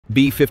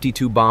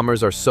B-52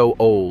 bombers are so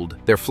old,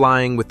 they're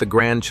flying with the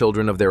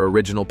grandchildren of their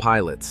original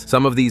pilots.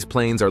 Some of these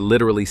planes are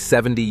literally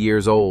 70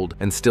 years old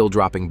and still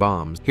dropping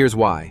bombs. Here's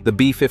why. The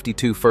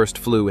B-52 first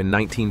flew in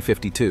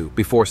 1952,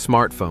 before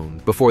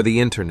smartphones, before the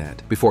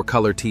internet, before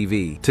color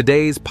TV.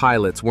 Today's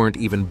pilots weren't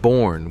even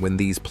born when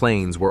these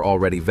planes were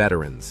already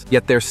veterans.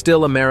 Yet they're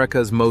still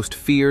America's most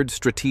feared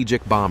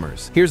strategic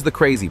bombers. Here's the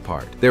crazy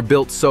part. They're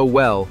built so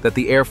well that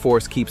the Air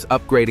Force keeps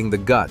upgrading the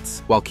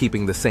guts while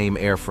keeping the same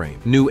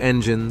airframe. New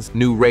engines,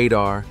 new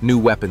radar, new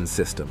weapons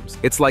systems.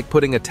 It's like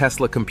putting a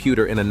Tesla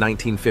computer in a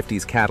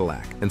 1950s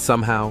Cadillac, and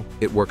somehow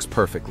it works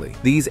perfectly.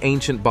 These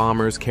ancient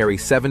bombers carry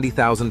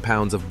 70,000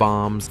 pounds of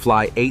bombs,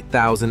 fly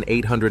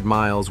 8,800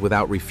 miles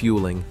without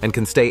refueling, and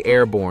can stay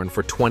airborne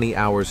for 20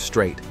 hours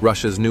straight.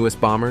 Russia's newest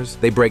bombers,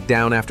 they break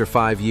down after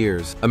 5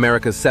 years.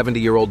 America's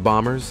 70-year-old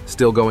bombers,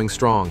 still going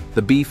strong.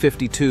 The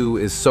B-52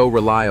 is so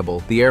reliable,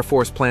 the Air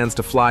Force plans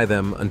to fly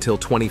them until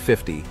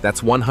 2050.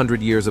 That's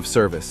 100 years of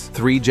service,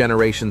 3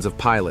 generations of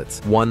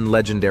pilots, 1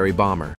 legendary bomber.